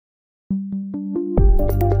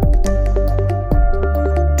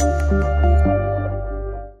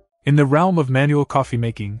In the realm of manual coffee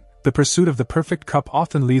making, the pursuit of the perfect cup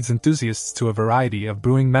often leads enthusiasts to a variety of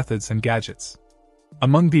brewing methods and gadgets.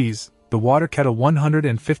 Among these, the water Kettle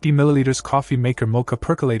 150ml coffee maker Mocha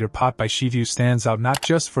Percolator pot by XiVue stands out not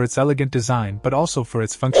just for its elegant design but also for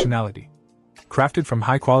its functionality. Crafted from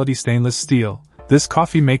high-quality stainless steel, this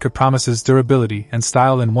coffee maker promises durability and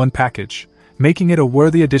style in one package, making it a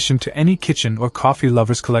worthy addition to any kitchen or coffee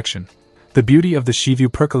lover's collection. The beauty of the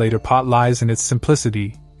XiVue Percolator pot lies in its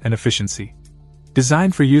simplicity and efficiency.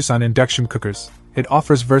 Designed for use on induction cookers, it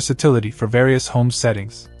offers versatility for various home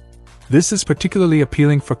settings. This is particularly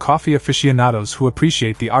appealing for coffee aficionados who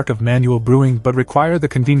appreciate the art of manual brewing but require the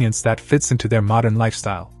convenience that fits into their modern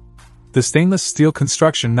lifestyle. The stainless steel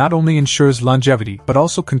construction not only ensures longevity but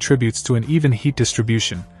also contributes to an even heat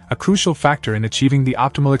distribution, a crucial factor in achieving the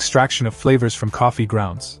optimal extraction of flavors from coffee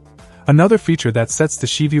grounds. Another feature that sets the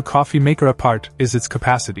XiVue coffee maker apart is its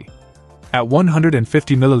capacity. At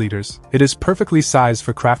 150 milliliters, it is perfectly sized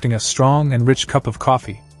for crafting a strong and rich cup of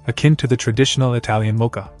coffee, akin to the traditional Italian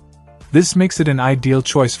mocha. This makes it an ideal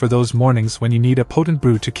choice for those mornings when you need a potent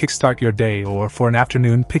brew to kickstart your day or for an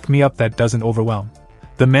afternoon pick-me-up that doesn't overwhelm.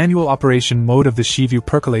 The manual operation mode of the XiVue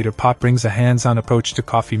Percolator pot brings a hands-on approach to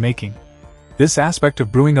coffee making. This aspect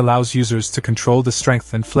of brewing allows users to control the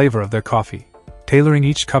strength and flavor of their coffee, tailoring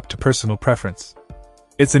each cup to personal preference.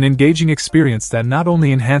 It's an engaging experience that not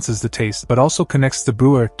only enhances the taste but also connects the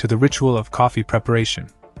brewer to the ritual of coffee preparation.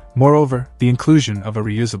 Moreover, the inclusion of a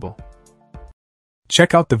reusable.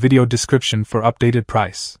 Check out the video description for updated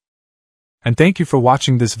price. And thank you for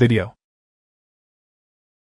watching this video.